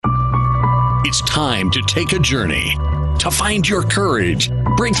It's time to take a journey, to find your courage,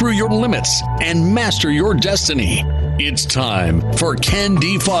 break through your limits, and master your destiny. It's time for Ken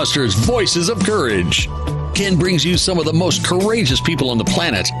D. Foster's Voices of Courage. Ken brings you some of the most courageous people on the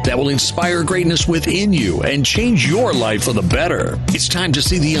planet that will inspire greatness within you and change your life for the better. It's time to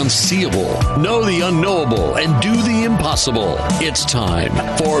see the unseeable, know the unknowable, and do the impossible. It's time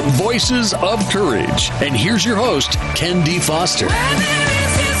for Voices of Courage. And here's your host, Ken D. Foster.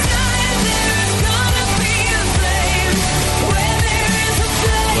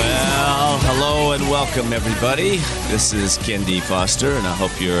 Hello and welcome, everybody. This is Ken D. Foster, and I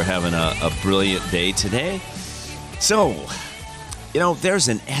hope you're having a brilliant day today. So, there's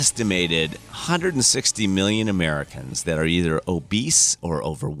an estimated 160 million Americans that are either obese or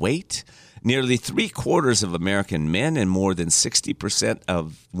overweight. Nearly 3/4 of American men and more than 60%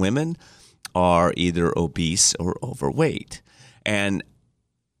 of women are either obese or overweight. And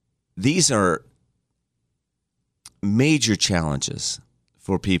these are major challenges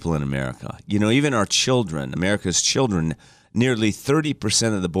for people in America. Even our children, America's children, nearly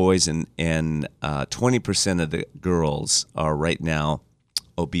 30% of the boys and 20% of the girls are right now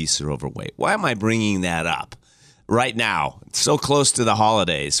obese or overweight. Why am I bringing that up right now? It's so close to the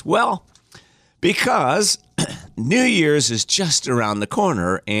holidays. Well, because New Year's is just around the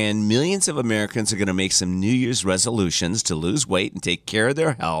corner, and millions of Americans are going to make some New Year's resolutions to lose weight and take care of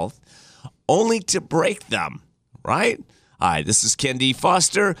their health, only to break them, right? Hi, this is Ken D.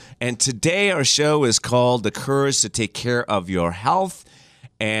 Foster, and today our show is called The Courage to Take Care of Your Health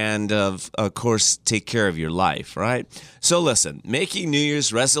and, of course, take care of your life, right? So listen, making New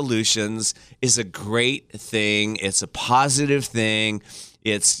Year's resolutions is a great thing. It's a positive thing.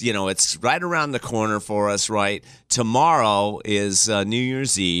 It's right around the corner for us, right? Tomorrow is New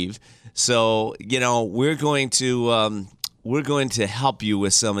Year's Eve. So, we're going to help you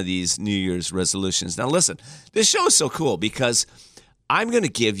with some of these New Year's resolutions. Now, listen, this show is so cool because I'm going to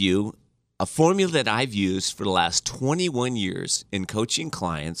give you a formula that I've used for the last 21 years in coaching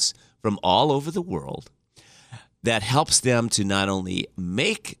clients from all over the world that helps them to not only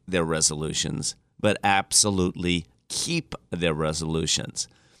make their resolutions, but absolutely keep their resolutions.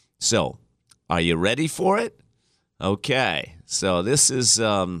 So, are you ready for it? Okay. So this is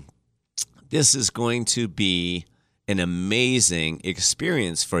going to be an amazing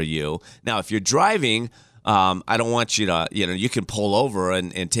experience for you. Now, if you're driving, I don't want you to, you can pull over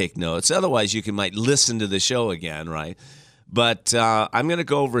and take notes. Otherwise, you might listen to the show again, right? But I'm going to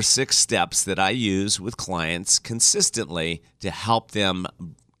go over 6 steps that I use with clients consistently to help them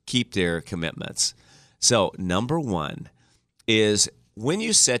keep their commitments. So, number 1 is when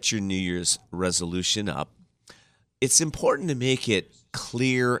you set your New Year's resolution up, it's important to make it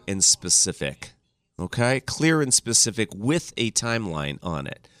clear and specific. Okay, clear and specific with a timeline on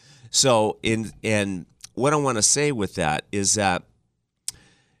it. So, and what I want to say with that is that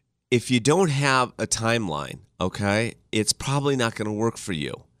if you don't have a timeline, okay, it's probably not going to work for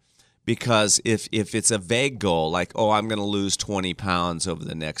you. Because if it's a vague goal, like, I'm going to lose 20 pounds over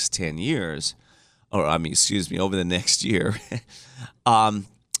the next 10 years, over the next year,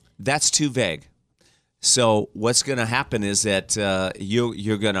 that's too vague. So what's going to happen is that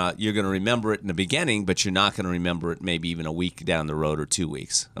you're gonna remember it in the beginning, but you're not going to remember it maybe even a week down the road or 2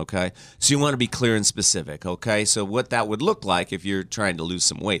 weeks. Okay, so you want to be clear and specific. Okay, so what that would look like if you're trying to lose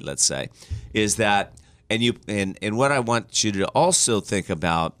some weight, let's say, is that and what I want you to also think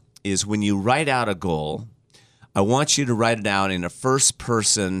about is when you write out a goal, I want you to write it out in a first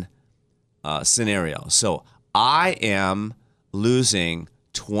person scenario. So I am losing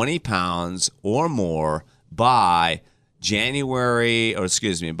 20 pounds or more by June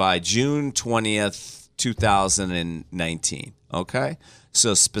 20th, 2019. Okay?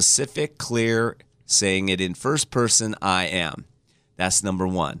 So specific, clear, saying it in first person, I am. That's number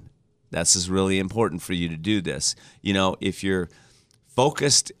 1. This is really important for you to do this. If you're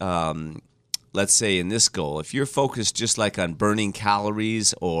focused, let's say in this goal, if you're focused just like on burning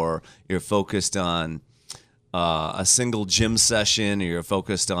calories, or you're focused on a single gym session, or you're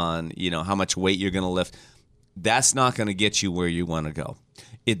focused on, how much weight you're going to lift, that's not going to get you where you want to go.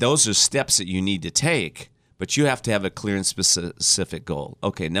 Those are steps that you need to take, but you have to have a clear and specific goal.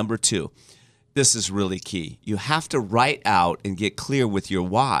 Okay, number 2, this is really key. You have to write out and get clear with your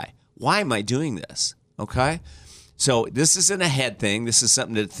why. Why am I doing this? Okay? So this isn't a head thing. This is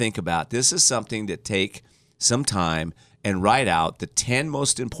something to think about. This is something to take some time and write out the 10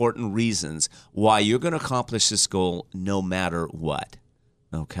 most important reasons why you're going to accomplish this goal no matter what.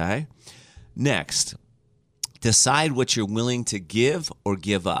 Okay? Next, decide what you're willing to give or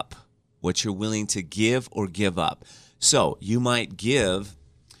give up. What you're willing to give or give up. So you might give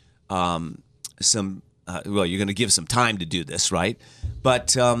you're going to give some time to do this, right?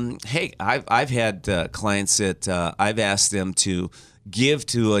 But hey, I've had clients that I've asked them to give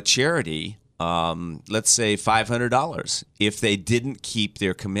to a charity, let's say $500, if they didn't keep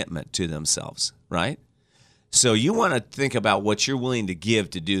their commitment to themselves, right? So you want to think about what you're willing to give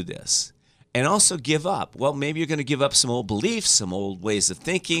to do this. And also give up. Well, maybe you're going to give up some old beliefs, some old ways of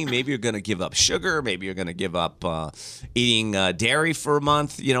thinking. Maybe you're going to give up sugar. Maybe you're going to give up eating dairy for a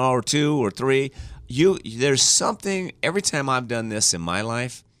month, or 2 or 3. There's something, every time I've done this in my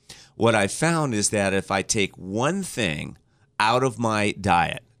life, what I found is that if I take one thing out of my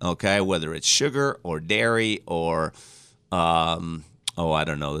diet, okay, whether it's sugar or dairy or, I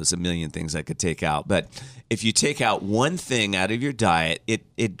don't know, there's a million things I could take out. But if you take out one thing out of your diet,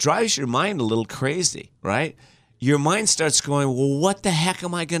 it drives your mind a little crazy, right? Your mind starts going, well, what the heck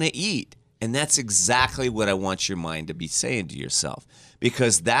am I going to eat? And that's exactly what I want your mind to be saying to yourself,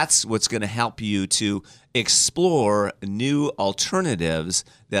 because that's what's going to help you to explore new alternatives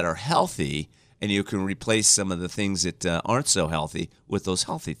that are healthy, and you can replace some of the things that aren't so healthy with those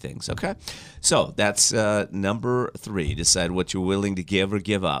healthy things, okay? So that's number 3, decide what you're willing to give or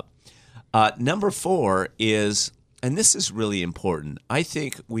give up. Number 4 is, and this is really important, I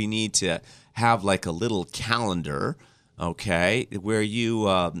think we need to have like a little calendar, okay, where you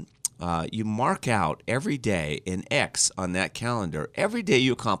mark out every day an X on that calendar. Every day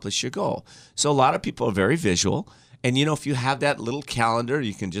you accomplish your goal. So a lot of people are very visual. And, if you have that little calendar,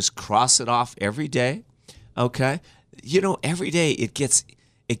 you can just cross it off every day, okay? Every day it gets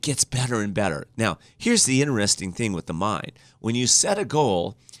better and better. Now, here's the interesting thing with the mind. When you set a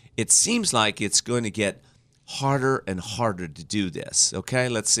goal, it seems like it's going to get harder and harder to do this, okay?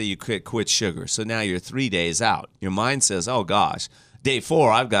 Let's say you quit sugar. So now you're 3 days out. Your mind says, oh, gosh, day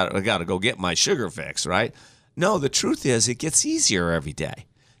 4, I got to go get my sugar fix, right? No, the truth is it gets easier every day.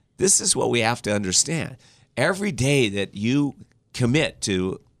 This is what we have to understand. Every day that you commit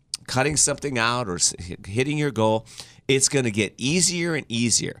to cutting something out or hitting your goal, it's going to get easier and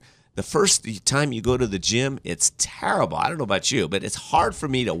easier. The first time you go to the gym, it's terrible. I don't know about you, but it's hard for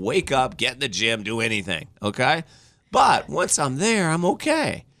me to wake up, get in the gym, do anything, okay? But once I'm there, I'm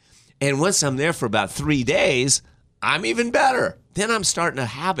okay. And once I'm there for about 3 days, I'm even better. Then I'm starting a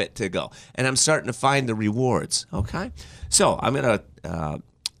habit to go, and I'm starting to find the rewards, okay? So I'm going to...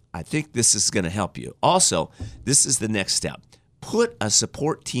 I think this is going to help you. Also, this is the next step. Put a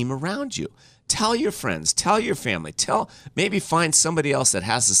support team around you. Tell your friends, tell your family, maybe find somebody else that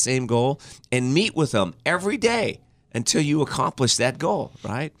has the same goal and meet with them every day until you accomplish that goal,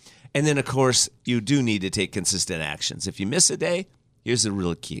 right? And then, of course, you do need to take consistent actions. If you miss a day, here's the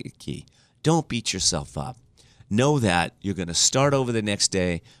real key. Don't beat yourself up. Know that you're going to start over the next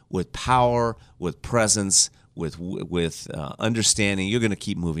day with power, with presence, with understanding. You're going to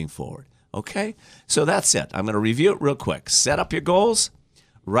keep moving forward, okay? So that's it. I'm going to review it real quick. Set up your goals.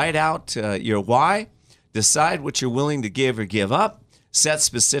 Write out your why. Decide what you're willing to give or give up. Set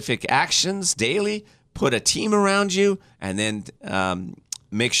specific actions daily. Put a team around you. And then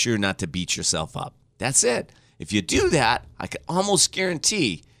make sure not to beat yourself up. That's it. If you do that, I can almost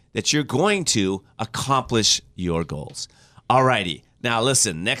guarantee that you're going to accomplish your goals. All righty. Now,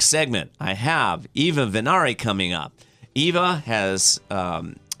 listen, next segment, I have Eva Venari coming up. Eva has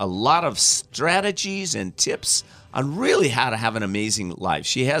a lot of strategies and tips on really how to have an amazing life.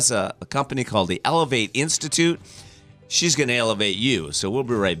 She has a company called the Elevate Institute. She's going to elevate you, so we'll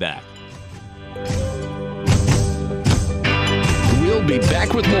be right back. We'll be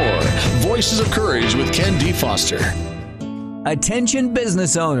back with more Voices of Courage with Ken D. Foster. Attention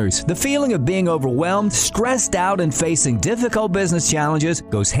business owners. The feeling of being overwhelmed, stressed out, and facing difficult business challenges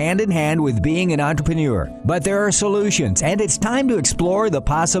goes hand in hand with being an entrepreneur. But there are solutions, and it's time to explore the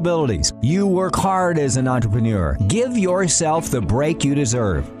possibilities. You work hard as an entrepreneur. Give yourself the break you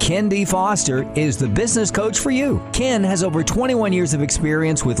deserve. Ken D. Foster is the business coach for you. Ken has over 21 years of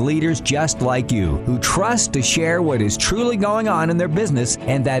experience with leaders just like you, who trust to share what is truly going on in their business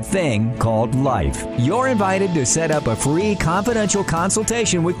and that thing called life. You're invited to set up a free confidential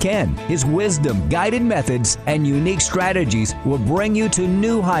consultation with Ken. His wisdom, guided methods, and unique strategies will bring you to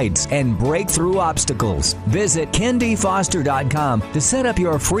new heights and break through obstacles. Visit KenDFoster.com to set up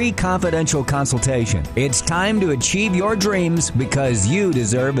your free confidential consultation. It's time to achieve your dreams because you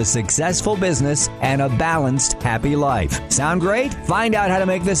deserve a successful business and a balanced, happy life. Sound great? Find out how to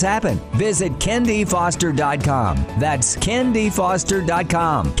make this happen. Visit KenDFoster.com. That's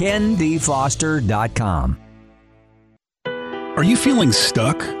KenDFoster.com. KenDFoster.com. Are you feeling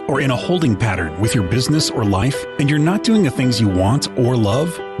stuck or in a holding pattern with your business or life, and you're not doing the things you want or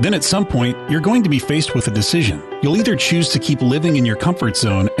love? Then at some point, you're going to be faced with a decision. You'll either choose to keep living in your comfort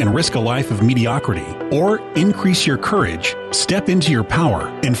zone and risk a life of mediocrity, or increase your courage, step into your power,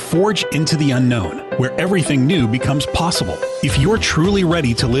 and forge into the unknown, where everything new becomes possible. If you're truly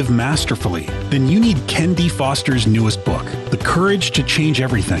ready to live masterfully, then you need Ken D. Foster's newest book, The Courage to Change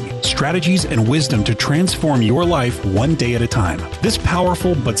Everything: Strategies and Wisdom to Transform Your Life One Day at a Time. This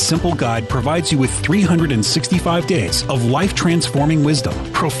powerful but simple guide provides you with 365 days of life-transforming wisdom,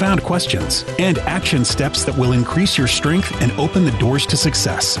 profound questions, and action steps that will increase your strength and open the doors to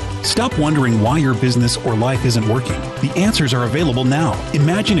success. Stop wondering why your business or life isn't working. The answers are available now.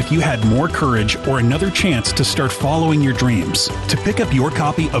 Imagine if you had more courage or another chance to start following your dreams. To pick up your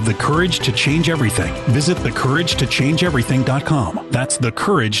copy of The Courage to Change Everything, visit thecouragetochangeeverything.com. That's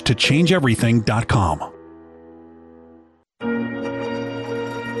thecouragetochangeeverything.com.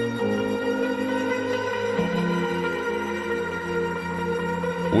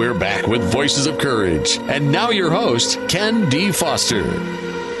 We're back with Voices of Courage. And now your host, Ken D. Foster. Whatever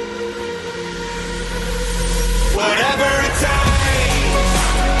it takes,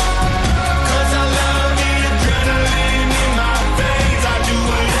 'cause I love the adrenaline in my veins. I do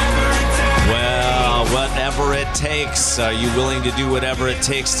whatever it takes. Well, whatever it takes. Are you willing to do whatever it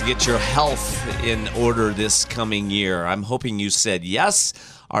takes to get your health in order this coming year? I'm hoping you said yes.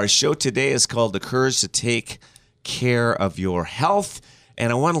 Our show today is called The Courage to Take Care of Your Health. And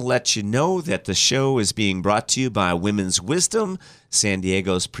I want to let you know that the show is being brought to you by Women's Wisdom, San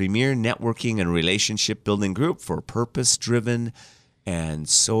Diego's premier networking and relationship building group for purpose-driven and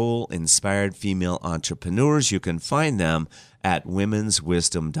soul-inspired female entrepreneurs. You can find them at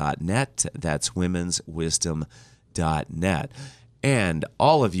womenswisdom.net. That's womenswisdom.net. And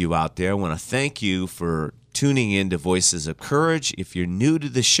all of you out there, I want to thank you for tuning in to Voices of Courage. If you're new to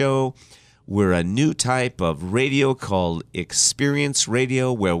the show, we're a new type of radio called Experience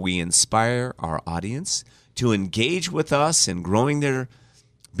Radio, where we inspire our audience to engage with us in growing their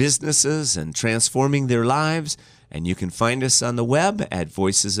businesses and transforming their lives. And you can find us on the web at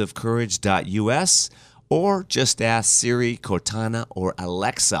voicesofcourage.us, or just ask Siri, Cortana, or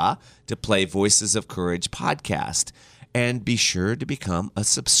Alexa to play Voices of Courage podcast. And be sure to become a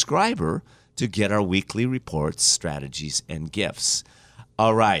subscriber to get our weekly reports, strategies, and gifts.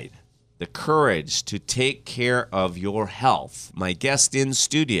 All right. The courage to take care of your health. My guest in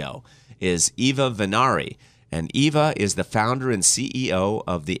studio is Eva Venari, and Eva is the founder and CEO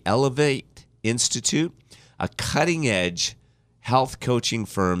of the Elevate Institute, a cutting-edge health coaching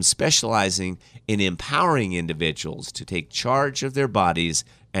firm specializing in empowering individuals to take charge of their bodies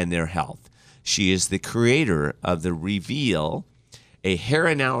and their health. She is the creator of the Reveal, a hair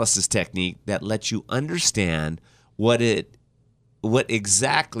analysis technique that lets you understand what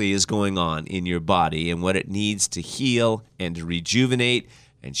exactly is going on in your body and what it needs to heal and to rejuvenate.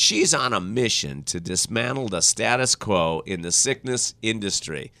 And she's on a mission to dismantle the status quo in the sickness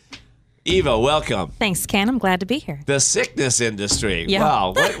industry. Eva, welcome. Thanks, Ken. I'm glad to be here. The sickness industry. Yeah.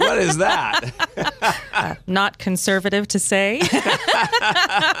 Wow. What is that? Not conservative to say.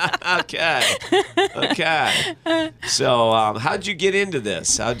 Okay. So how'd you get into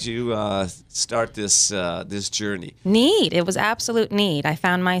this? How'd you start this journey? Need. It was absolute need. I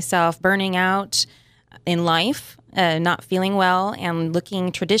found myself burning out in life, not feeling well, and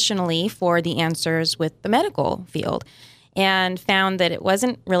looking traditionally for the answers with the medical field, and found that it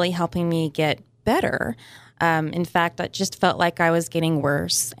wasn't really helping me get better. In fact, I just felt like I was getting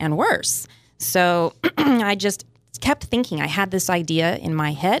worse and worse. So I just kept thinking, I had this idea in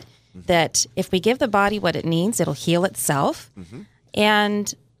my head that if we give the body what it needs, it'll heal itself. Mm-hmm.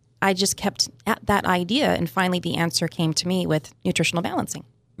 And I just kept at that idea, and finally the answer came to me with nutritional balancing.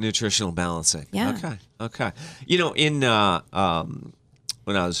 Nutritional balancing. Yeah. Okay. You know, in when I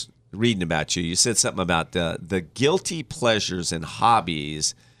was reading about you, you said something about the guilty pleasures and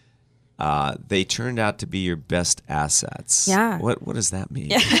hobbies. They turned out to be your best assets. Yeah. What does that mean?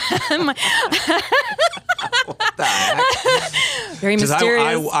 Yeah. What the heck? Very mysterious.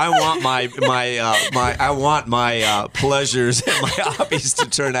 I want I want my pleasures and my hobbies to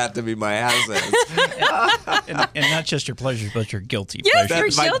turn out to be my assets. and not just your pleasures, but your guilty Yes,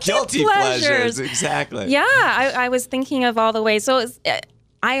 pleasures. your My guilty pleasures. Exactly. Yeah, I was thinking of all the ways. So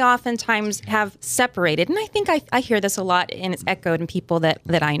I oftentimes have separated, and I think I hear this a lot, and it's echoed in people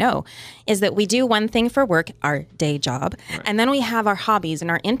that I know, is that we do one thing for work, our day job, right, and then we have our hobbies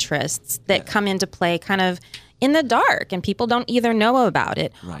and our interests that come into play kind of in the dark, and people don't either know about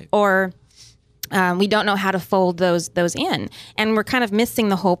it, right, or We don't know how to fold those in. And we're kind of missing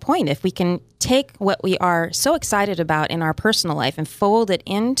the whole point. If we can take what we are so excited about in our personal life and fold it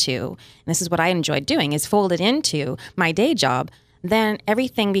into, and this is what I enjoyed doing, is fold it into my day job, then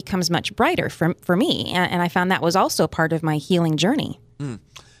everything becomes much brighter for me. And I found that was also part of my healing journey.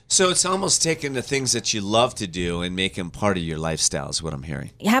 So it's almost taking the things that you love to do and make them part of your lifestyle is what I'm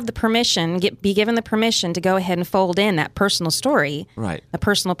hearing. You have the permission, be given the permission to go ahead and fold in that personal story, Right. a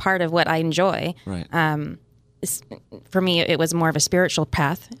personal part of what I enjoy. Right. For me, it was more of a spiritual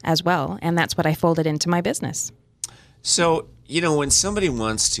path as well, and that's what I folded into my business. So, when somebody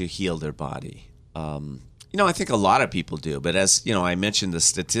wants to heal their body, I think a lot of people do, but as, I mentioned the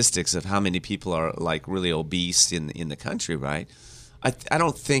statistics of how many people are like really obese in the country, right? I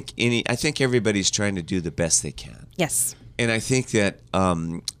don't think I think everybody's trying to do the best they can. Yes. And I think that,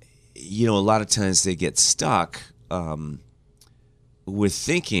 a lot of times they get stuck with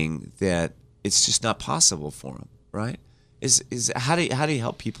thinking that it's just not possible for them, right? How do you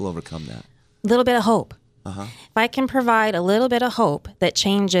help people overcome that? A little bit of hope. Uh-huh. If I can provide a little bit of hope that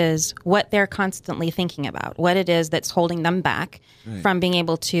changes what they're constantly thinking about, what it is that's holding them back from being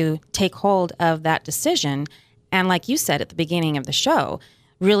able to take hold of that decision, and like you said at the beginning of the show,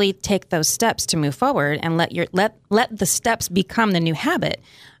 really take those steps to move forward and let the steps become the new habit,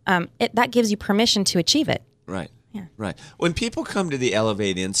 that gives you permission to achieve it. Right. Yeah. Right. When people come to the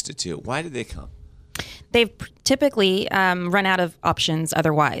Elevate Institute, why do they come? They've typically run out of options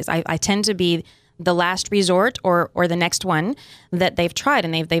otherwise. I tend to be the last resort or the next one that they've tried,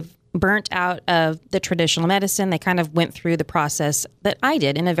 and they've burnt out of the traditional medicine. They kind of went through the process that I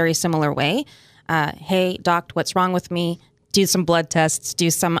did in a very similar way. Hey, doc, what's wrong with me? Do some blood tests, do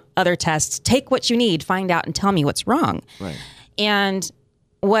some other tests, take what you need, find out and tell me what's wrong. Right. And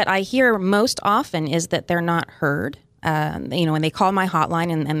what I hear most often is that they're not heard. When they call my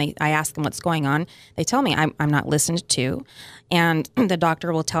hotline and I ask them what's going on, they tell me I'm not listened to. And the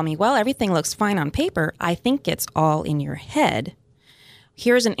doctor will tell me, well, everything looks fine on paper. I think it's all in your head.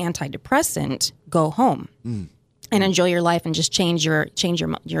 Here's an antidepressant. Go home and enjoy your life and just change your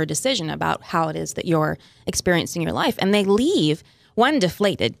decision about how it is that you're experiencing your life. And they leave, 1,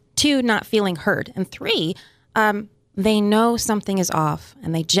 deflated, 2, not feeling heard, and 3, they know something is off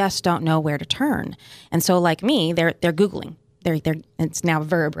and they just don't know where to turn. And so like me, they're Googling. It's now a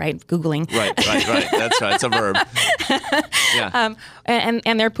verb, right? Googling. Right. That's right. It's a verb. Yeah.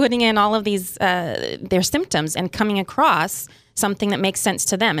 And they're putting in all of these, their symptoms and coming across something that makes sense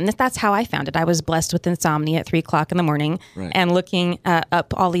to them. And that's how I found it. I was blessed with insomnia at 3 o'clock in the morning and looking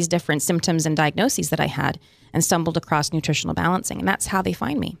up all these different symptoms and diagnoses that I had and stumbled across nutritional balancing. And that's how they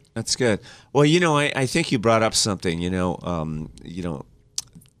find me. That's good. Well, I think you brought up something,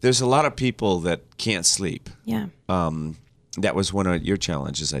 there's a lot of people that can't sleep. Yeah. That was one of your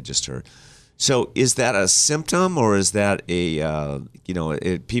challenges I just heard. So is that a symptom, or is that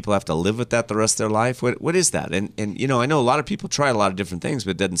people have to live with that the rest of their life? What is that? And I know a lot of people try a lot of different things,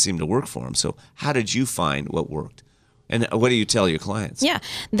 but it doesn't seem to work for them. So how did you find what worked? And what do you tell your clients? Yeah,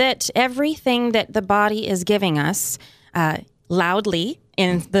 that everything that the body is giving us loudly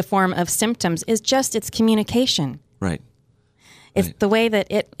in the form of symptoms is just its communication. Right. It's the way that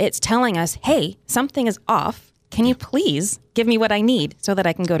it's telling us, hey, something is off. Can you please give me what I need so that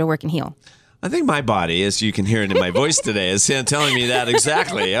I can go to work and heal? I think my body, as you can hear it in my voice today, is telling me that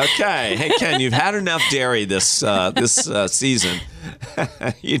exactly. Okay. Hey, Ken, you've had enough dairy this season.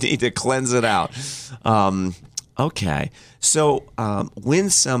 You need to cleanse it out. Okay. So when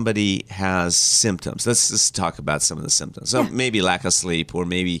somebody has symptoms, let's just talk about some of the symptoms. So maybe lack of sleep, or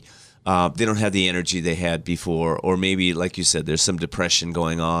maybe they don't have the energy they had before, or maybe, like you said, there's some depression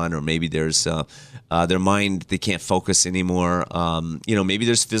going on, or maybe there's their mind, they can't focus anymore. Maybe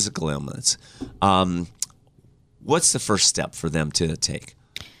there's physical ailments. What's the first step for them to take?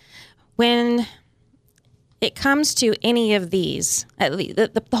 When it comes to any of these,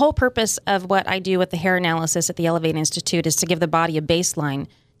 the whole purpose of what I do with the hair analysis at the Elevate Institute is to give the body a baseline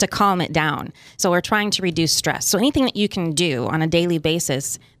to calm it down. So we're trying to reduce stress. So anything that you can do on a daily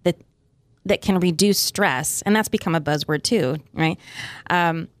basis that can reduce stress, and that's become a buzzword too, right?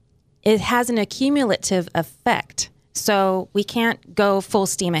 It has an accumulative effect. So we can't go full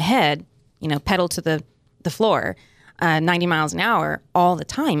steam ahead, pedal to the floor, 90 miles an hour all the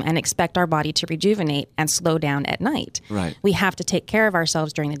time and expect our body to rejuvenate and slow down at night. Right. We have to take care of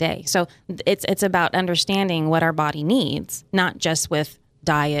ourselves during the day. So it's about understanding what our body needs, not just with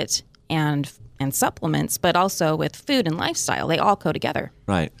diet and and supplements, but also with food and lifestyle. They all go together.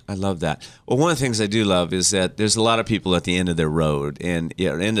 Right. I love that. Well, one of the things I do love is that there's a lot of people at the end of their road and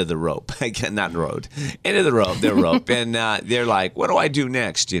end of the rope. Not road. End of the rope, their rope. And they're like, what do I do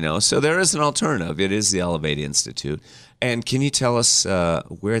next? So there is an alternative. It is the Elevate Institute. And can you tell us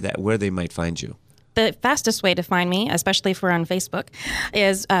where they might find you? The fastest way to find me, especially if we're on Facebook,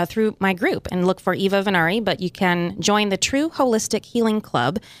 is through my group and look for Eva Venari. But you can join the True Holistic Healing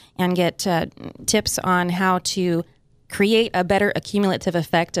Club and get tips on how to create a better accumulative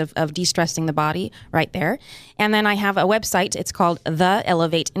effect of de-stressing the body right there. And then I have a website. It's called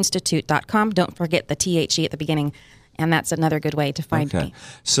theelevateinstitute.com. Don't forget the THE at the beginning. And that's another good way to find me.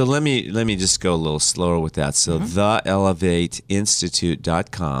 So let me just go a little slower with that. So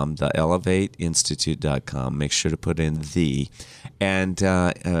theelevateinstitute.com, theelevateinstitute.com. Make sure to put in the, and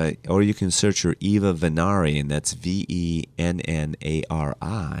or you can search for Eva Venari, and that's Vennari,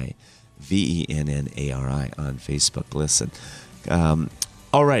 Vennari on Facebook. Listen,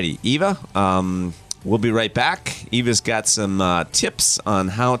 alrighty, Eva. We'll be right back. Eva's got some tips on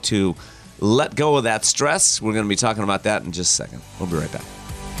how to let go of that stress. We're going to be talking about that in just a second. We'll be right back.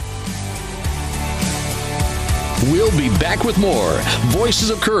 We'll be back with more Voices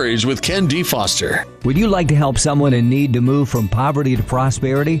of Courage with Ken D. Foster. Would you like to help someone in need to move from poverty to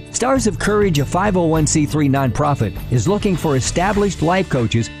prosperity? Stars of Courage, a 501c3 nonprofit, is looking for established life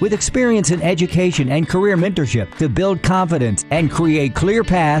coaches with experience in education and career mentorship to build confidence and create clear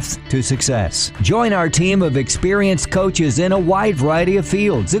paths to success. Join our team of experienced coaches in a wide variety of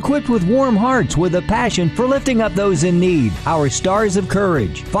fields, equipped with warm hearts with a passion for lifting up those in need. Our Stars of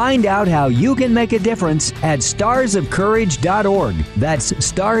Courage. Find out how you can make a difference at starsofcourage.org. That's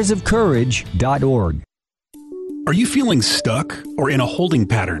starsofcourage.org. Are you feeling stuck or in a holding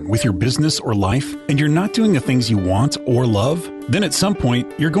pattern with your business or life, and you're not doing the things you want or love? Then at some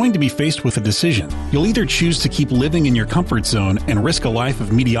point, you're going to be faced with a decision. You'll either choose to keep living in your comfort zone and risk a life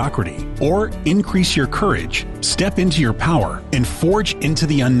of mediocrity, or increase your courage, step into your power, and forge into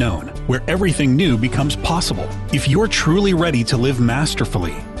the unknown, where everything new becomes possible. If you're truly ready to live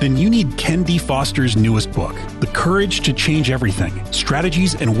masterfully, then you need Ken D. Foster's newest book, The Courage to Change Everything,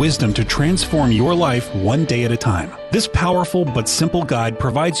 Strategies and Wisdom to Transform Your Life One Day at a Time. This powerful but simple guide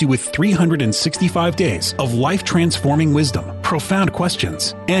provides you with 365 days of life-transforming wisdom, profound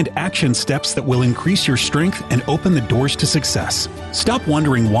questions, and action steps that will increase your strength and open the doors to success. Stop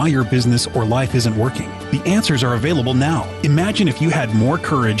wondering why your business or life isn't working. The answers are available now. Imagine if you had more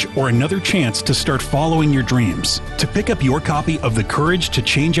courage or another chance to start following your dreams. To pick up your copy of The Courage to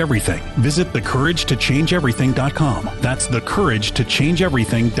Change Everything, visit thecouragetochangeeverything.com. That's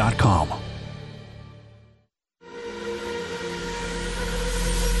thecouragetochangeeverything.com.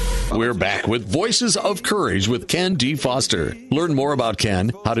 We're back with Voices of Courage with Ken D. Foster. Learn more about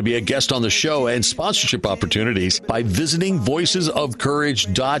Ken, how to be a guest on the show, and sponsorship opportunities by visiting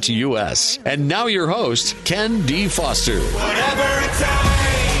voicesofcourage.us. And now your host, Ken D. Foster. Whatever it takes,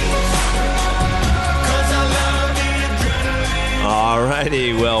 'cause I love the adrenaline. All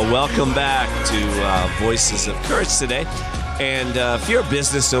righty. Well, welcome back to Voices of Courage today. And if you're a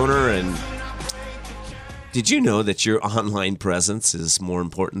business owner, and did you know that your online presence is more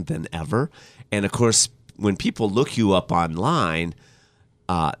important than ever? And of course, when people look you up online,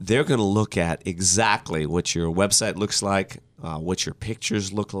 they're going to look at exactly what your website looks like, what your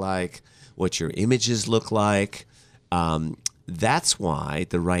pictures look like, what your images look like. That's why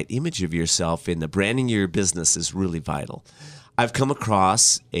the right image of yourself in the branding of your business is really vital. I've come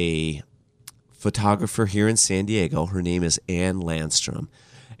across a photographer here in San Diego. Her name is Ann Landstrom.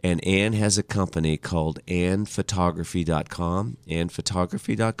 And Ann has a company called AnnPhotography.com.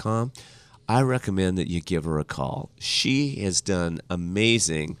 AnnPhotography.com. I recommend that you give her a call. She has done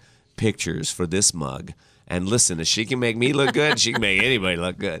amazing pictures for this mug. And listen, if she can make me look good, she can make anybody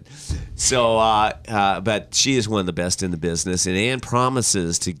look good. So, but she is one of the best in the business. And Ann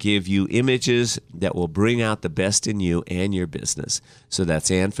promises to give you images that will bring out the best in you and your business. So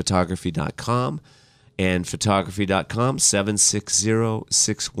that's AnnPhotography.com. And photography.com,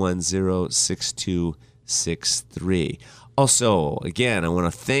 760-610-6263. Also, again, I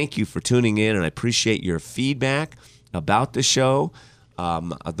want to thank you for tuning in, and I appreciate your feedback about the show.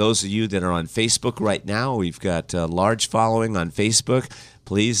 Those of you that are on Facebook right now, we've got a large following on Facebook.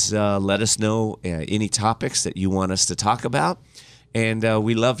 Please let us know any topics that you want us to talk about. And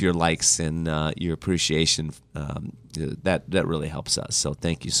we love your likes and your appreciation. That really helps us. So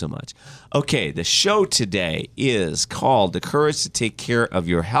thank you so much. Okay, the show today is called The Courage to Take Care of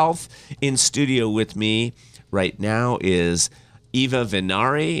Your Health. In studio with me right now is Eva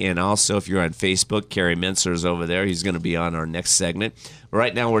Venari, and also if you're on Facebook, Kerry Menser's over there. He's going to be on our next segment.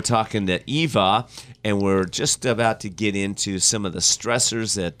 Right now we're talking to Eva, and we're just about to get into some of the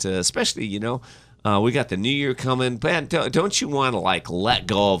stressors that, especially, we got the new year coming. Man, don't you want to let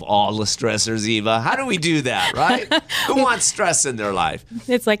go of all the stressors, Eva? How do we do that, right? Who wants stress in their life?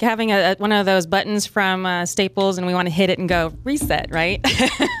 It's like having one of those buttons from Staples, and we want to hit it and go reset, right?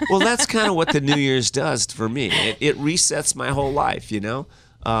 Well, that's kind of what the New Year's does for me. It resets my whole life, The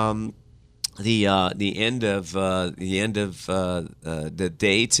end of the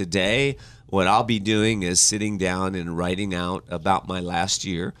day today. What I'll be doing is sitting down and writing out about my last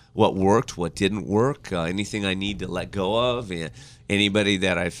year, what worked, what didn't work, anything I need to let go of, anybody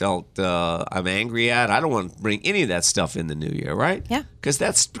that I felt I'm angry at. I don't want to bring any of that stuff in the new year, right? Yeah. Because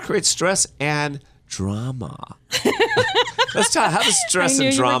that creates stress and drama. Let's talk. How does stress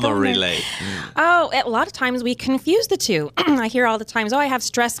and drama relate? Oh, a lot of times we confuse the two. I hear all the times, I have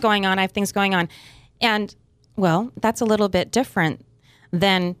stress going on, I have things going on. And, well, that's a little bit different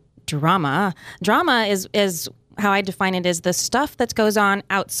than drama. Drama is how I define it, is the stuff that goes on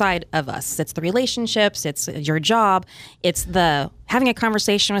outside of us. It's the relationships, it's your job, it's the having a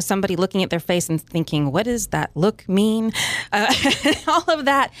conversation with somebody, looking at their face and thinking, what does that look mean? All of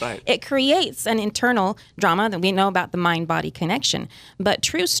that. Right. It creates an internal drama that we know about the mind-body connection. But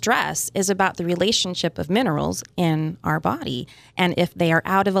true stress is about the relationship of minerals in our body and if they are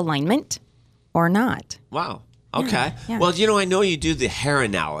out of alignment or not. Wow. Okay. Yeah. Well, I know you do the hair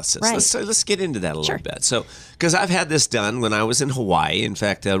analysis. Right. Let's get into that a Sure. little bit. So, because I've had this done when I was in Hawaii. In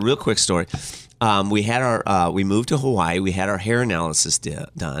fact, a real quick story. We moved to Hawaii. We had our hair analysis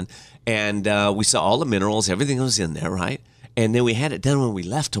done, and we saw all the minerals. Everything was in there, right? And then we had it done when we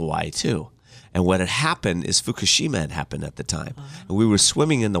left Hawaii too. And what had happened is Fukushima had happened at the time. And we were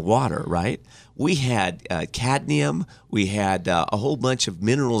swimming in the water, right? We had cadmium. We had a whole bunch of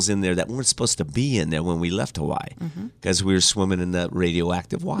minerals in there that weren't supposed to be in there when we left Hawaii because we were swimming in the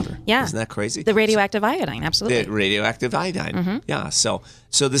radioactive water. Yeah. Isn't that crazy? The radioactive iodine, absolutely. The radioactive iodine. Yeah. So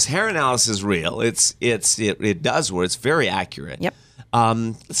this hair analysis is real. It does work. It's very accurate. Yep.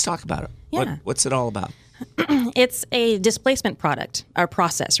 Let's talk about it. Yeah. What's it all about? It's a displacement product, or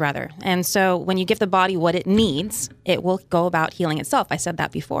process rather. And so when you give the body what it needs, it will go about healing itself. I said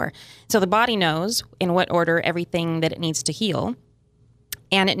that before. So the body knows in what order everything that it needs to heal,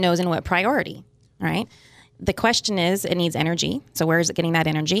 and it knows in what priority, right? The question is, it needs energy. So where is it getting that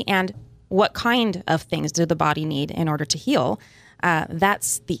energy? And what kind of things do the body need in order to heal?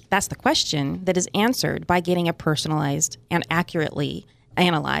 That's the question that is answered by getting a personalized and accurately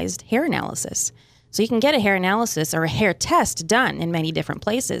analyzed hair analysis. So you can get a hair analysis or a hair test done in many different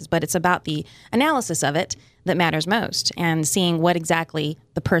places, but it's about the analysis of it that matters most, and seeing what exactly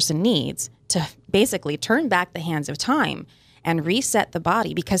the person needs to basically turn back the hands of time and reset the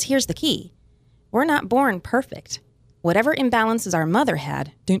body. Because here's the key. We're not born perfect. Whatever imbalances our mother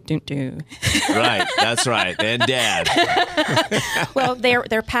had, Right, that's right. And dad. well,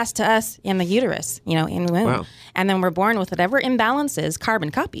 they're passed to us in the uterus, in the womb. Wow. And then we're born with whatever imbalances, carbon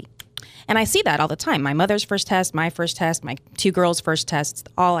copy. And I see that all the time. My mother's first test, my first test, my two girls' first tests,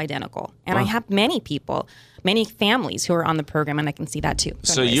 all identical. And I have many families who are on the program, and I can see that too.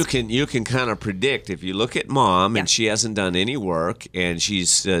 So you can kind of predict if you look at mom and she hasn't done any work and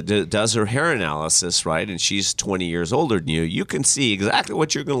she's does her hair analysis, right, and she's 20 years older than you, you can see exactly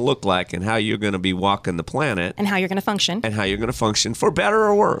what you're going to look like and how you're going to be walking the planet. And how you're going to function. And how you're going to function, for better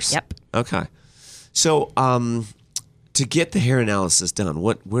or worse. Yep. Okay. So to get the hair analysis done,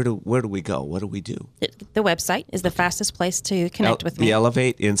 where do we go? What do we do? The website is the fastest place to connect with me. The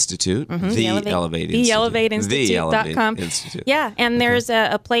Elevate Institute. The Elevate Institute. TheElevateInstitute.com. Institute. Yeah, and there's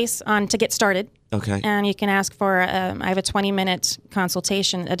a place to get started. Okay. And you can ask for, I have a 20-minute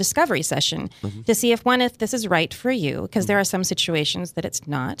consultation, a discovery session, to see if this is right for you, because there are some situations that it's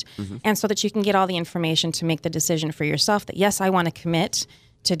not. And so that you can get all the information to make the decision for yourself that, yes, I want to commit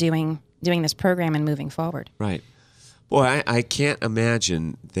to doing this program and moving forward. Right. Boy, I can't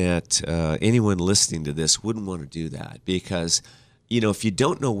imagine that anyone listening to this wouldn't want to do that, because, if you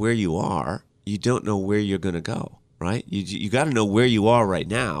don't know where you are, you don't know where you're going to go, right? You got to know where you are right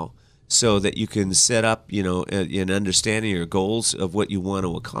now so that you can set up, an understanding your goals of what you want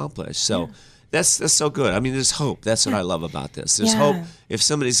to accomplish. So that's so good. I mean, there's hope. That's what I love about this. There's hope. If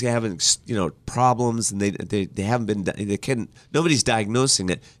somebody's having, problems and they haven't been, nobody's diagnosing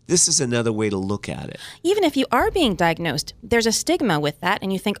it, this is another way to look at it. Even if you are being diagnosed, there's a stigma with that,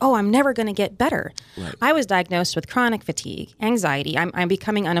 and you think, oh, I'm never going to get better. Right. I was diagnosed with chronic fatigue, anxiety. I'm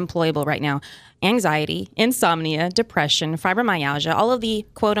becoming unemployable right now. Anxiety, insomnia, depression, fibromyalgia, all of the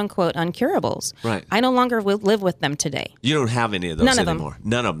quote-unquote uncurables. Right. I no longer will live with them today. You don't have any of those None of them. anymore.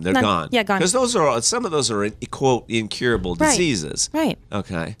 None of them. They're None. gone. Yeah, gone. Because some of those are quote incurable Right. diseases. Right.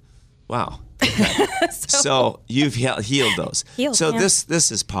 Okay. Wow. Okay. So you've healed those. Healed, so yeah.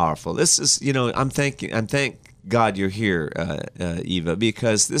 this is powerful. This is, thank God you're here, Eva,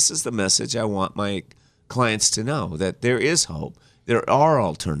 because this is the message I want my clients to know, that there is hope. There are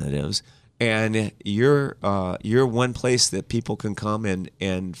alternatives. And you're one place that people can come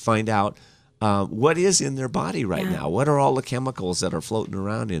and find out what is in their body right now. What are all the chemicals that are floating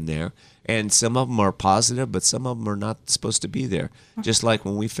around in there? And some of them are positive, but some of them are not supposed to be there. Just like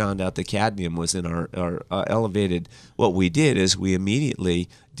when we found out the cadmium was in our elevated, what we did is we immediately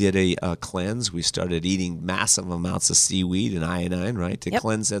did a cleanse. We started eating massive amounts of seaweed and iodine, right, to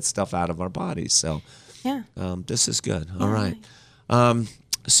cleanse that stuff out of our bodies. So this is good. All right.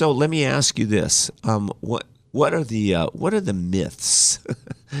 So let me ask you this: what are the myths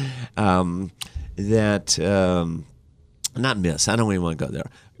that not myths? I don't even want to go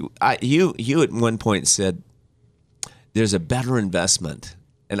there. You at one point said there's a better investment,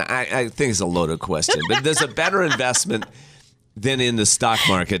 and I think it's a loaded question, but there's a better investment than in the stock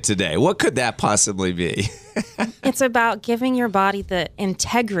market today. What could that possibly be? It's about giving your body the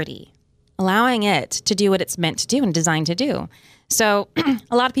integrity, allowing it to do what it's meant to do and designed to do. So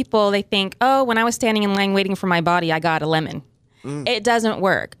a lot of people, they think, oh, when I was standing in line waiting for my body, I got a lemon. It doesn't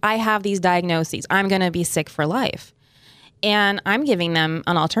work. I have these diagnoses. I'm going to be sick for life. And I'm giving them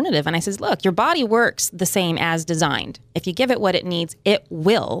an alternative. And I says, look, your body works the same as designed. If you give it what it needs, it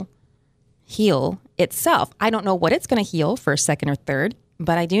will heal itself. I don't know what it's going to heal first, second, or third,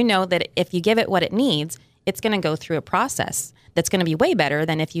 but I do know that if you give it what it needs, it's going to go through a process that's going to be way better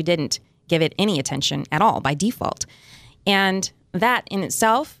than if you didn't give it any attention at all by default. And that in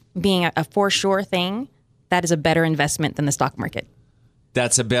itself, being a for sure thing, that is a better investment than the stock market.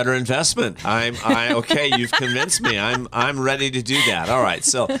 That's a better investment. Okay. You've convinced me. I'm ready to do that. All right.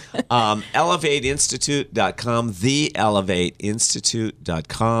 So, ElevateInstitute.com,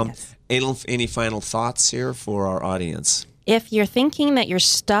 theElevateInstitute.com. Yes. Any final thoughts here for our audience? If you're thinking that you're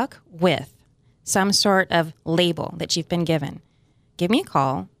stuck with some sort of label that you've been given, give me a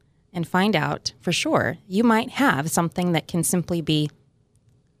call and find out for sure. You might have something that can simply be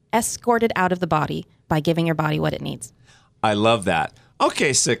escorted out of the body by giving your body what it needs. I love that.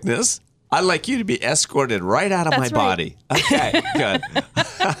 Okay, sickness. I'd like you to be escorted right out of That's my right. body. Okay, good.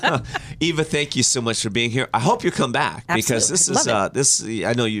 Eva, thank you so much for being here. I hope you come back because this is Love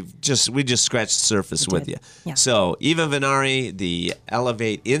I know we just scratched the surface with you. Yeah. So Eva Venari, the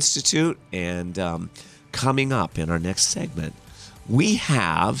Elevate Institute, and coming up in our next segment, we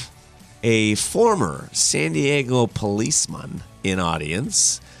have a former San Diego policeman in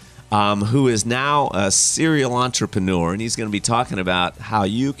audience. Who is now a serial entrepreneur, and he's going to be talking about how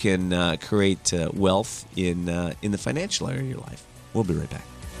you can create wealth in the financial area of your life. We'll be right back.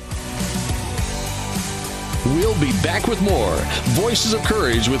 We'll be back with more Voices of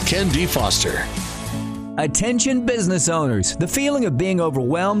Courage with Ken D. Foster. Attention business owners. The feeling of being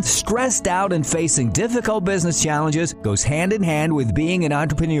overwhelmed, stressed out, and facing difficult business challenges goes hand in hand with being an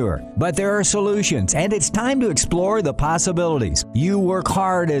entrepreneur. But there are solutions, and it's time to explore the possibilities. You work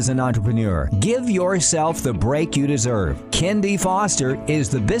hard as an entrepreneur. Give yourself the break you deserve. Ken D. Foster is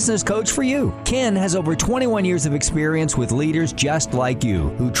the business coach for you. Ken has over 21 years of experience with leaders just like you,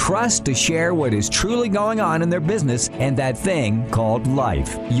 who trust to share what is truly going on in their business and that thing called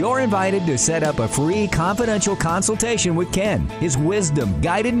life. You're invited to set up a free confidential consultation with Ken. His wisdom,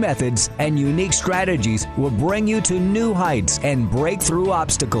 guided methods, and unique strategies will bring you to new heights and break through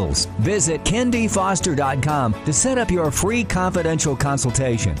obstacles. Visit KenDFoster.com to set up your free confidential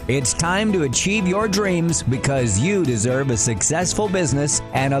consultation. It's time to achieve your dreams because you deserve a successful business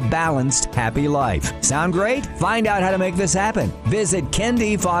and a balanced, happy life. Sound great? Find out how to make this happen. Visit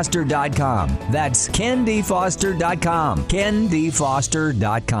KenDFoster.com. That's KenDFoster.com.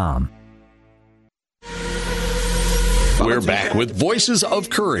 KenDFoster.com. We're back with Voices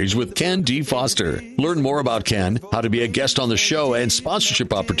of Courage with Ken D. Foster. Learn more about Ken, how to be a guest on the show, and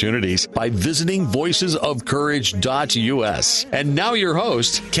sponsorship opportunities by visiting voicesofcourage.us. And now your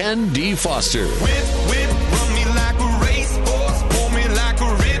host, Ken D. Foster. Run me like a racehorse, pull me like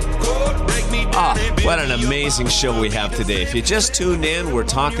a ripcord, break me down and What build an me amazing up. show we have today. If you just tuned in, we're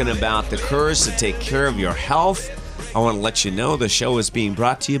talking about the courage to take care of your health. I want to let you know the show is being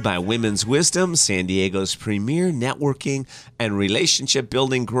brought to you by Women's Wisdom, San Diego's premier networking and relationship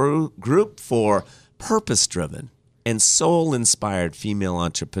building group for purpose-driven and soul-inspired female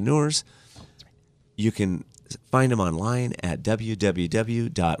entrepreneurs. You can find them online at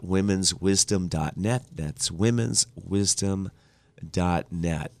www.womenswisdom.net. That's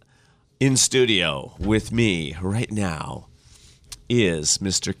womenswisdom.net. In studio with me right now is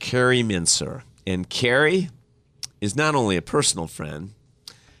Mr. Kerry Mincer. And Kerry is not only a personal friend,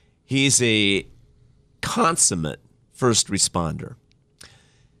 he's a consummate first responder.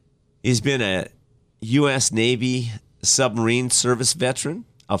 He's been a U.S. Navy submarine service veteran,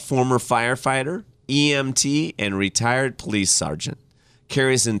 a former firefighter, EMT, and retired police sergeant.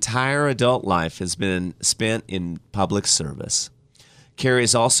 Kerry's entire adult life has been spent in public service. Kerry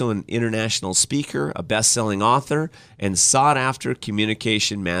is also an international speaker, a best-selling author, and sought-after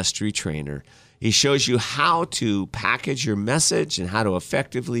communication mastery trainer. He shows you how to package your message and how to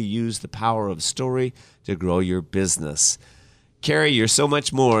effectively use the power of story to grow your business. Kerry, you're so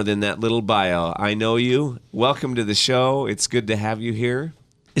much more than that little bio. I know you. Welcome to the show. It's good to have you here.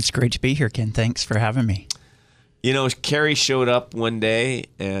 It's great to be here, Ken. Thanks for having me. You know, Kerry showed up one day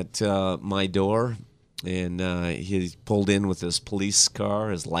at my door, and he pulled in with his police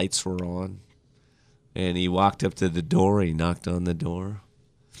car. His lights were on. And he walked up to the door. He knocked on the door.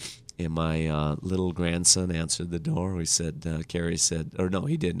 And my little grandson answered the door. We said, Kerry said, or no,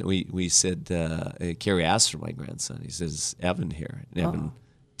 he didn't. We said, Kerry asked for my grandson. He says, Evan here. And Evan,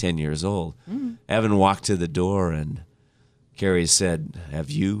 10 years old. Evan walked to the door, and Kerry said,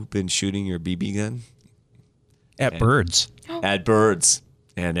 have you been shooting your BB gun? At birds. At birds.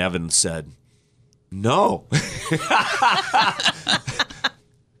 And Evan said, no.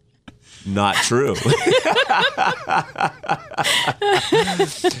 Not true.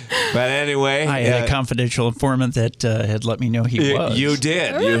 But anyway. I had a confidential informant that had let me know he was. You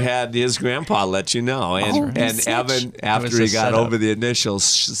did. You had his grandpa let you know. And Evan, after he got over the initial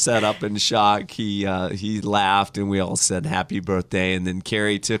setup and shock, he laughed, and we all said happy birthday. And then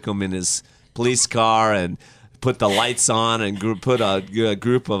Kerry took him in his police car and put the lights on and put a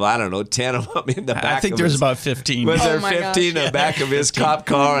group of, 10 of them in the back. I think there's about 15. Was there 15 in the back of his cop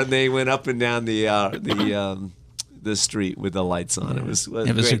car, and they went up and down the street with the lights on. It was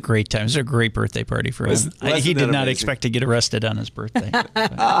a great time. It was a great birthday party for him. He did not expect to get arrested on his birthday.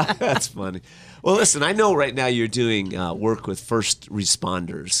 That's funny. Well, listen, I know right now you're doing work with first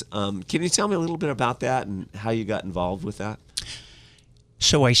responders. Can you tell me a little bit about that and how you got involved with that?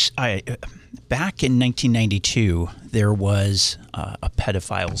 So I back in 1992, there was a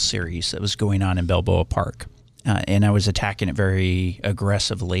pedophile series that was going on in Balboa Park. And I was attacking it very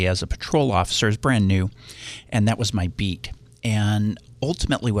aggressively as a patrol officer. It was brand new, and that was my beat. And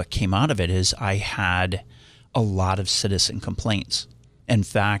ultimately what came out of it is I had a lot of citizen complaints. In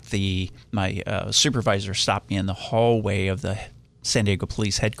fact, my supervisor stopped me in the hallway of the San Diego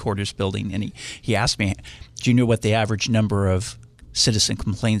Police Headquarters building, and he asked me, do you know what the average number of citizen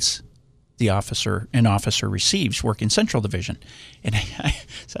complaints an officer receives working Central Division? And I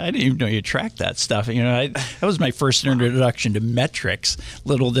didn't even know you tracked that stuff. That was my first introduction to metrics.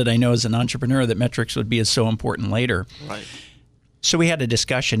 Little did I know as an entrepreneur that metrics would be so important later. Right. So we had a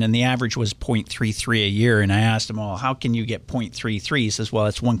discussion, and the average was 0.33 a year. And I asked him, well, how can you get 0.33? He says, well,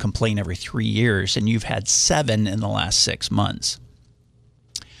 it's one complaint every 3 years, and you've had 7 in the last 6 months.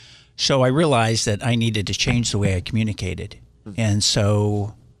 So I realized that I needed to change the way I communicated. And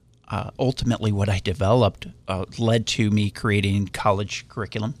so ultimately what I developed led to me creating college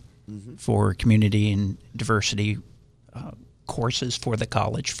curriculum for community and diversity courses for the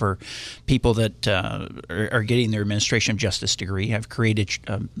college for people that are getting their administration of justice degree. I've created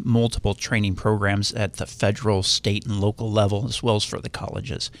multiple training programs at the federal, state, and local level, as well as for the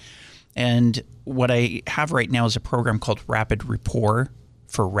colleges. And what I have right now is a program called Rapid Rapport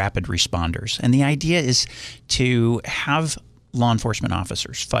for rapid responders. And the idea is to have law enforcement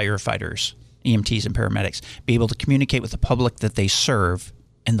officers, firefighters, EMTs, and paramedics be able to communicate with the public that they serve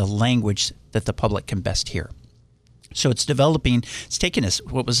in the language that the public can best hear. So it's taking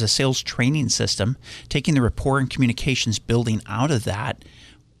what was a sales training system, taking the rapport and communications building out of that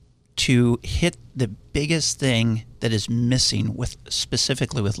to hit the biggest thing that is missing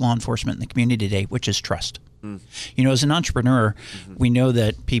specifically with law enforcement in the community today, which is trust. As an entrepreneur, we know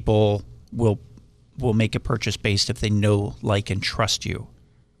that people will make a purchase based if they know, like, and trust you.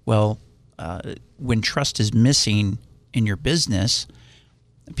 Well, when trust is missing in your business,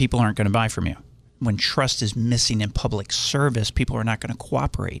 people aren't going to buy from you. When trust is missing in public service, people are not going to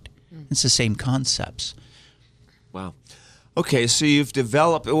cooperate. It's the same concepts. Wow. Okay, so you've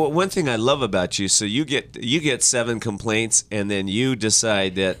developed one thing I love about you. So you get 7 complaints, and then you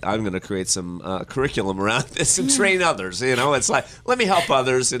decide that I'm going to create some curriculum around this and train others. You know, it's like, let me help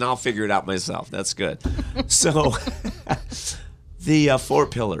others, and I'll figure it out myself. That's good. So the 4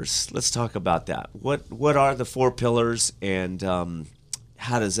 pillars. Let's talk about that. What are the 4 pillars, and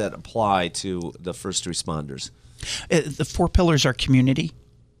how does that apply to the first responders? The 4 pillars are community,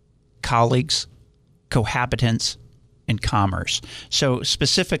 colleagues, cohabitants, and commerce. So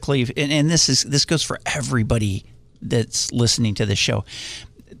specifically, and this goes for everybody that's listening to this show.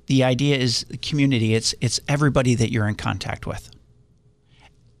 The idea is community. It's everybody that you're in contact with.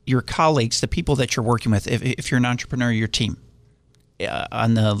 Your colleagues, the people that you're working with. If you're an entrepreneur, your team.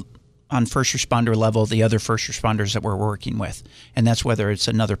 On first responder level, the other first responders that we're working with. And that's whether it's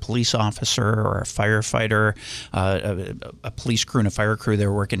another police officer or a firefighter, a police crew and a fire crew that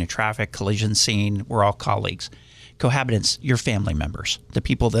are working a traffic collision scene. We're all colleagues. Cohabitants, your family members, the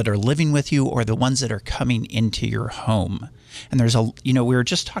people that are living with you or the ones that are coming into your home. And there's we were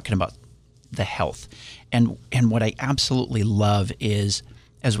just talking about the health. And what I absolutely love is,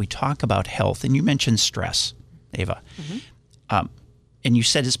 as we talk about health, and you mentioned stress, Ava, and you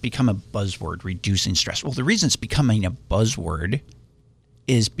said it's become a buzzword, reducing stress. Well, the reason it's becoming a buzzword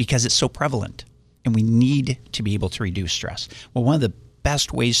is because it's so prevalent, and we need to be able to reduce stress. Well, one of the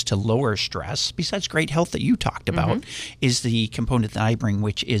best ways to lower stress, besides great health that you talked about, is the component that I bring,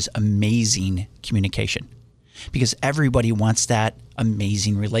 which is amazing communication. Because everybody wants that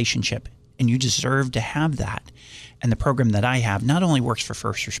amazing relationship, and you deserve to have that. And the program that I have not only works for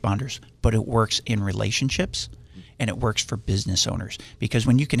first responders, but it works in relationships, and it works for business owners. Because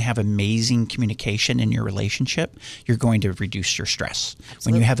when you can have amazing communication in your relationship, you're going to reduce your stress.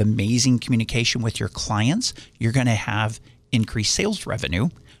 Absolutely. When you have amazing communication with your clients, you're going to have increased sales revenue,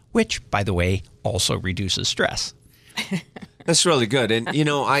 which, by the way, also reduces stress. That's really good. And,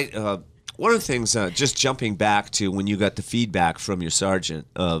 I one of the things, just jumping back to when you got the feedback from your sergeant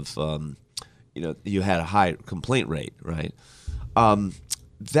of, you had a high complaint rate, right?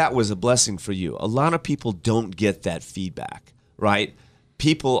 That was a blessing for you. A lot of people don't get that feedback, right?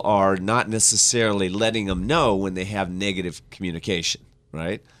 People are not necessarily letting them know when they have negative communication,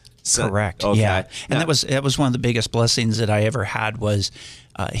 right? So, correct. Okay. Yeah, and that was one of the biggest blessings that I ever had. Was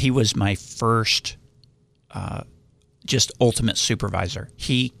he was my first just ultimate supervisor.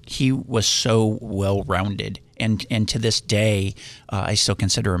 He was so well rounded, and to this day, I still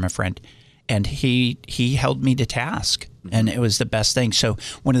consider him a friend. And he held me to task, and it was the best thing. So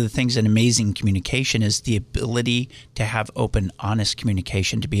one of the things in amazing communication is the ability to have open, honest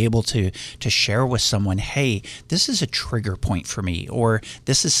communication, to be able to share with someone, hey, this is a trigger point for me, or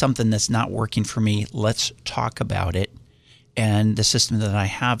this is something that's not working for me. Let's talk about it. And the system that I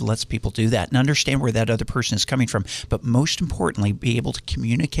have lets people do that and understand where that other person is coming from. But most importantly, be able to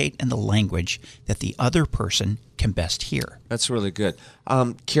communicate in the language that the other person can best hear. That's really good.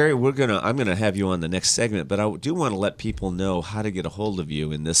 Carrie, I'm gonna have you on the next segment, but I do want to let people know how to get a hold of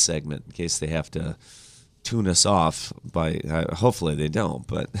you in this segment in case they have to tune us off by hopefully they don't,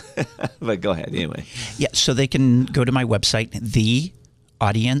 but but go ahead anyway. Yeah, so they can go to my website,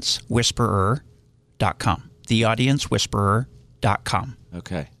 theaudiencewhisperer.com. theaudiencewhisperer.com.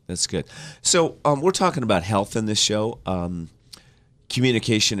 Okay, that's good. So we're talking about health in this show.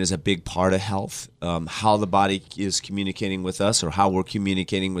 Communication is a big part of health. How the body is communicating with us, or how we're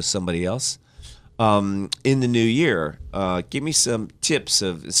communicating with somebody else. In the new year, give me some tips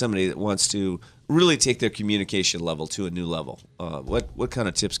of somebody that wants to really take their communication level to a new level. What kind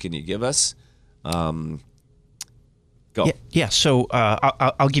of tips can you give us? Go. Yeah. So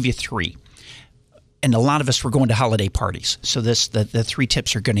I'll give you 3. And a lot of us were going to holiday parties. So the 3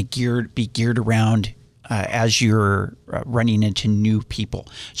 tips are going to be geared around as you're running into new people.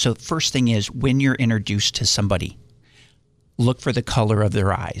 So first thing is, when you're introduced to somebody, look for the color of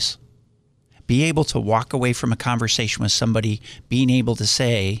their eyes. Be able to walk away from a conversation with somebody, being able to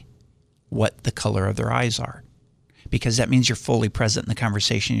say what the color of their eyes are. Because that means you're fully present in the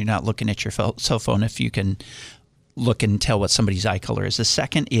conversation. You're not looking at your cell phone if you can look and tell what somebody's eye color is. The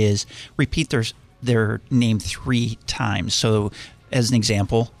second is repeat their name 3 times. So as an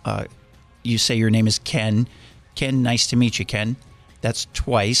example, you say your name is Ken. Ken, nice to meet you, Ken. That's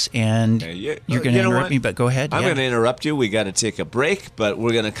twice, and you're going to interrupt me, but go ahead. I'm going to interrupt you. We got to take a break, but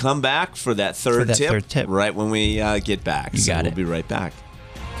we're going to come back for that third tip right when we get back. You got it. We'll be right back.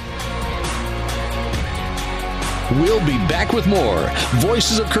 We'll be back with more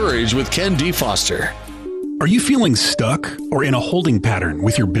Voices of Courage with Ken D. Foster. Are you feeling stuck or in a holding pattern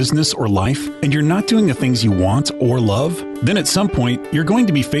with your business or life, and you're not doing the things you want or love? Then at some point, you're going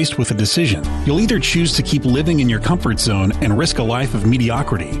to be faced with a decision. You'll either choose to keep living in your comfort zone and risk a life of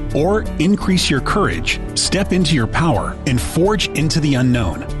mediocrity, or increase your courage, step into your power, and forge into the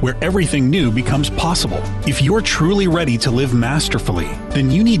unknown, where everything new becomes possible. If you're truly ready to live masterfully,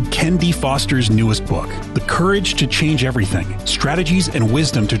 then you need Ken D. Foster's newest book, The Courage to Change Everything: Strategies and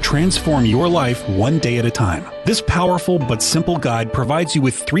Wisdom to Transform Your Life One Day at a Time. This powerful but simple guide provides you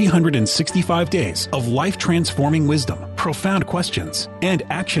with 365 days of life-transforming wisdom, profound questions, and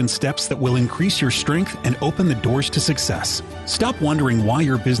action steps that will increase your strength and open the doors to success. Stop wondering why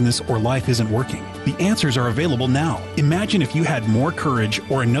your business or life isn't working. The answers are available now. Imagine if you had more courage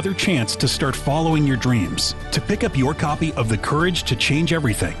or another chance to start following your dreams. To pick up your copy of The Courage to Change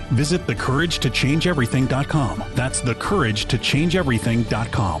Everything, visit thecouragetochangeeverything.com. That's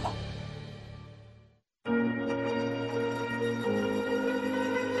thecouragetochangeeverything.com.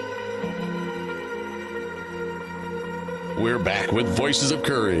 We're back with Voices of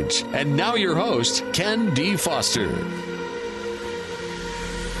Courage. And now your host, Ken D. Foster.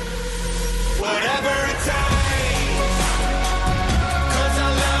 Whatever it takes, 'cause I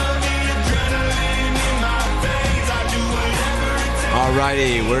love the adrenaline in my veins. I do whatever it takes. All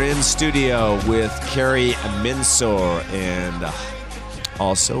righty, we're in studio with Carrie Minsor and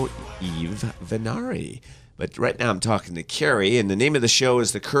also Eve Venari. But right now I'm talking to Carrie, and the name of the show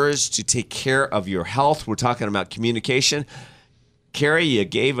is The Courage to Take Care of Your Health. We're talking about communication. Carrie, you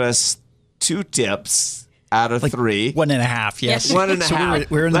gave us 2 tips out of 3. 1.5, yes. 1.5.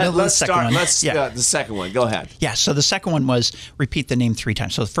 We're in the middle of the second one. The second one. Go ahead. Yeah, so the second one was repeat the name 3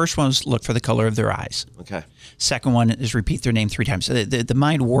 times. So the first one was look for the color of their eyes. Okay. Second one is repeat their name 3 times. So the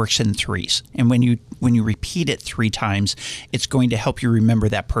mind works in threes. And when you repeat it 3 times, it's going to help you remember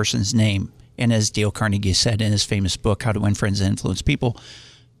that person's name. And as Dale Carnegie said in his famous book, How to Win Friends and Influence People,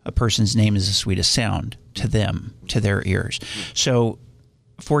 a person's name is the sweetest sound to them, to their ears. So,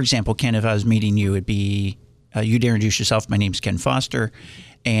 for example, Ken, if I was meeting you, it'd be, you'd introduce yourself. My name's Ken Foster.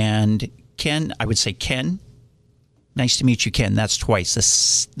 And Ken, I would say, Ken, nice to meet you, Ken. That's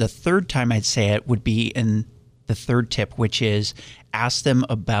twice. The third time I'd say it would be in the third tip, which is ask them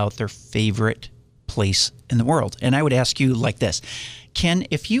about their favorite place in the world. And I would ask you like this. Ken,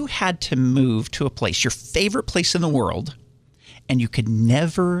 if you had to move to a place, your favorite place in the world, and you could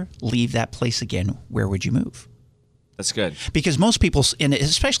never leave that place again, where would you move? That's good. Because most people, and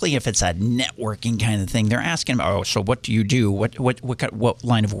especially if it's a networking kind of thing, they're asking about, oh, so what do you do? What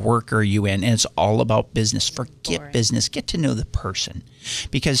line of work are you in? And it's all about business. Forget business. Get to know the person.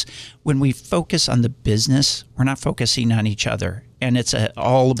 Because when we focus on the business, we're not focusing on each other. And it's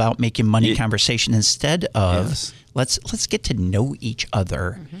all about making money conversation instead of let's get to know each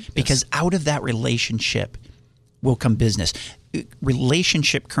other. Because out of that relationship will come business.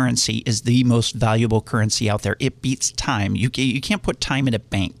 Relationship currency is the most valuable currency out there. It beats time. You can't put time in a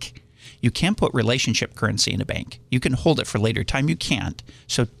bank. You can put relationship currency in a bank. You can hold it for later. Time you can't.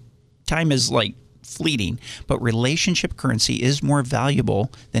 So time is like fleeting, but relationship currency is more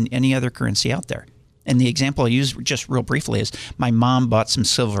valuable than any other currency out there. And the example I use just real briefly is my mom bought some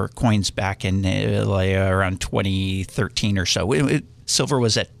silver coins back in around 2013 or so. Silver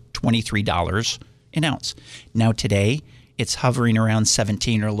was at $23 an ounce. Now today, it's hovering around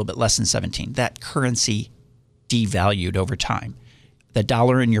 17 or a little bit less than 17. That currency devalued over time. The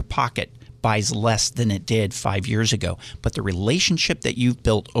dollar in your pocket buys less than it did 5 years ago. But the relationship that you've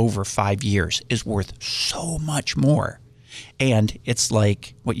built over 5 years is worth so much more. And it's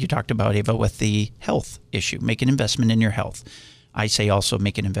like what you talked about, Eva, with the health issue. Make an investment in your health. I say also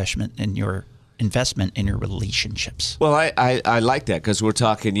make an investment in your relationships. Well, I like that because we're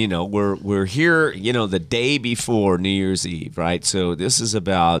talking, we're here, the day before New Year's Eve, right? So this is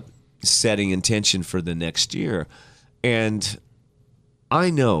about setting intention for the next year. And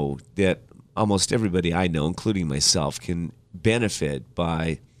I know that almost everybody I know, including myself, can benefit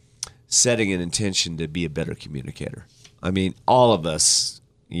by setting an intention to be a better communicator. I mean, all of us,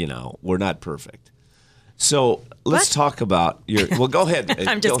 we're not perfect. So let's talk about your. Well, go ahead.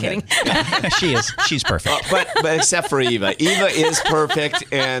 I'm just kidding. She is. She's perfect. But except for Eva. Eva is perfect,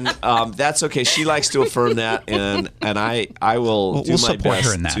 and that's okay. She likes to affirm that, and I will do my best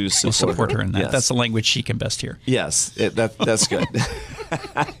her in that. to support her in that. Yes. That's the language she can best hear. Yes, that's good.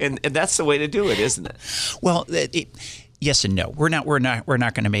 and that's the way to do it, isn't it? Well, yes and no. We're not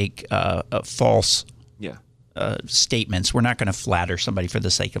going to make false. Yeah. Statements. We're not going to flatter somebody for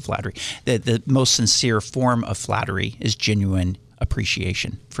the sake of flattery. The most sincere form of flattery is genuine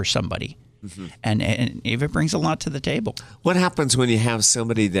appreciation for somebody. And Eva brings a lot to the table. What happens when you have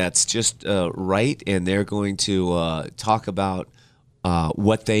somebody that's just right and they're going to talk about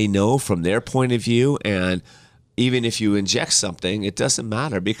what they know from their point of view, and even if you inject something, it doesn't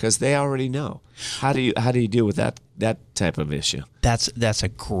matter because they already know. How do you deal with that type of issue? That's a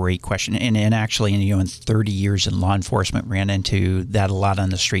great question. And actually, in 30 years in law enforcement, ran into that a lot on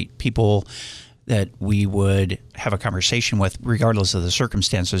the street. People that we would have a conversation with, regardless of the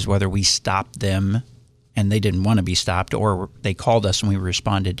circumstances, whether we stopped them and they didn't want to be stopped, or they called us and we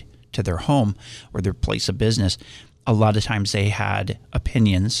responded to their home or their place of business. A lot of times they had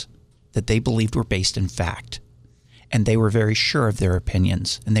opinions that they believed were based in fact. And they were very sure of their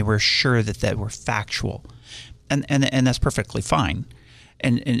opinions, and they were sure that they were factual. And that's perfectly fine.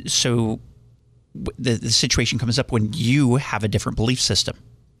 And so the situation comes up when you have a different belief system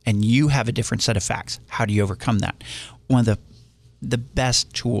and you have a different set of facts. How do you overcome that? One of the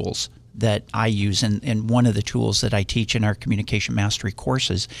best tools that I use, and one of the tools that I teach in our communication mastery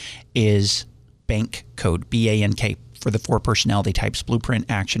courses, is BANK code, BANK, for the 4 personality types: blueprint,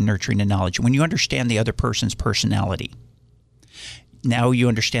 action, nurturing, and knowledge. When you understand the other person's personality, now you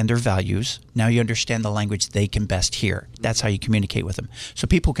understand their values. Now you understand the language they can best hear. That's how you communicate with them. So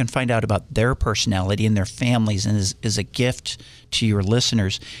people can find out about their personality and their families, and is a gift to your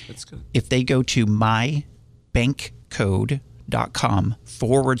listeners. That's good. If they go to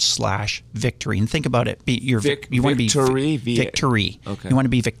mybankcode.com/victory, and think about it. You want to be victory. Okay. You want to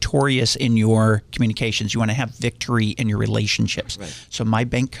be victorious in your communications. You want to have victory in your relationships. Right. So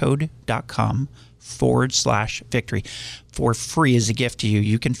mybankcode.com/victory. For free, as a gift to you,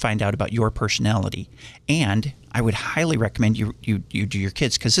 you can find out about your personality. And I would highly recommend you do your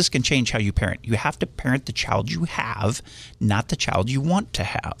kids, because this can change how you parent. You have to parent the child you have, not the child you want to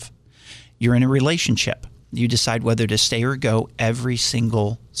have. You're in a relationship. You decide whether to stay or go every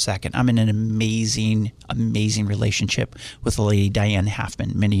single second. I'm in an amazing, amazing relationship with the lady, Diane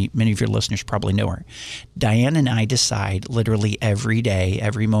Halfman. Many of your listeners probably know her. Diane and I decide literally every day,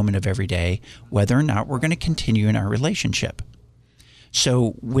 every moment of every day, whether or not we're going to continue in our relationship.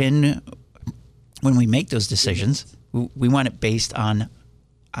 So when we make those decisions, we want it based on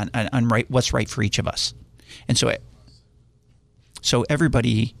what's right for each of us. And so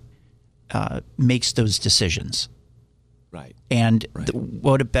everybody makes those decisions. Right. And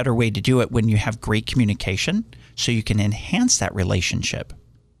what a better way to do it when you have great communication, so you can enhance that relationship.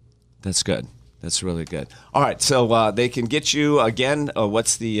 That's good. That's really good. All right. So they can get you again.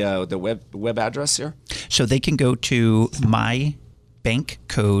 What's the web address here? So they can go to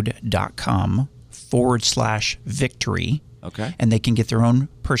mybankcode.com/victory. Okay. And they can get their own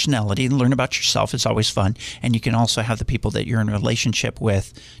personality and learn about yourself. It's always fun. And you can also have the people that you're in a relationship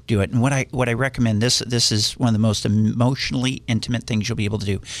with do it. And what I recommend, this is one of the most emotionally intimate things you'll be able to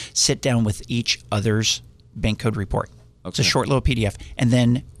do. Sit down with each other's bank code report. Okay. It's a short little PDF. And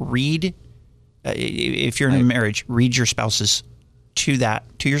then read, if you're in a marriage, read your spouse's to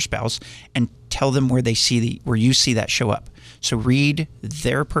your spouse and tell them where you see that show up. So read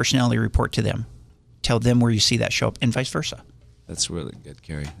their personality report to them. Tell them where you see that show up, and vice versa. That's really good,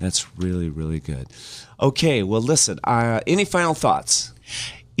 Gary. That's really, really good. Okay, well, listen, any final thoughts?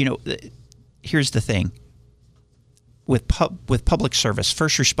 Here's the thing. With public service,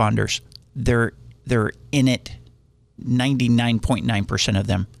 first responders, they're in it. 99.9% of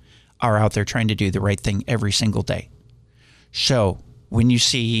them are out there trying to do the right thing every single day. So when you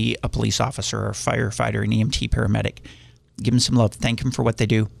see a police officer or a firefighter, an EMT paramedic, give them some love. Thank them for what they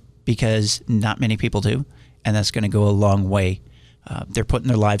do, because not many people do, and that's going to go a long way. They're putting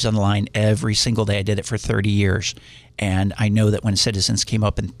their lives on the line every single day. I did it for 30 years, and I know that when citizens came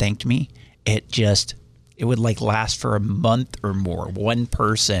up and thanked me, it would last for a month or more. One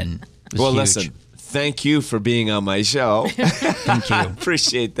person was huge. Listen, thank you for being on my show. Thank you. I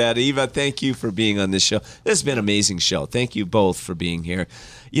appreciate that. Eva, thank you for being on this show. This has been an amazing show. Thank you both for being here.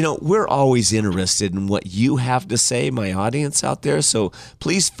 We're always interested in what you have to say, my audience out there. So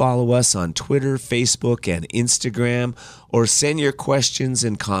please follow us on Twitter, Facebook, and Instagram, or send your questions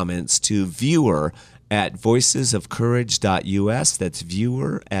and comments to viewer@voicesofcourage.us. That's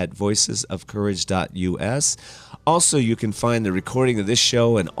viewer@voicesofcourage.us. Also, you can find the recording of this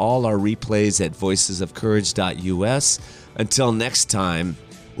show and all our replays at voicesofcourage.us. Until next time,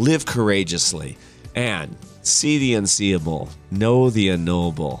 live courageously and see the unseeable, know the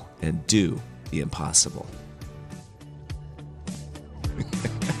unknowable, and do the impossible.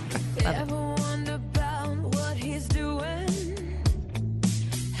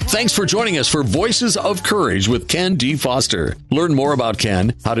 Thanks for joining us for Voices of Courage with Ken D. Foster. Learn more about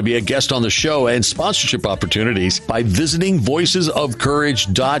Ken, how to be a guest on the show, and sponsorship opportunities by visiting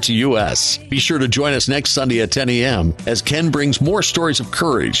voicesofcourage.us. Be sure to join us next Sunday at 10 a.m. as Ken brings more stories of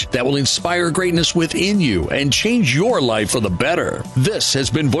courage that will inspire greatness within you and change your life for the better. This has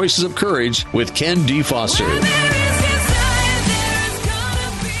been Voices of Courage with Ken D. Foster.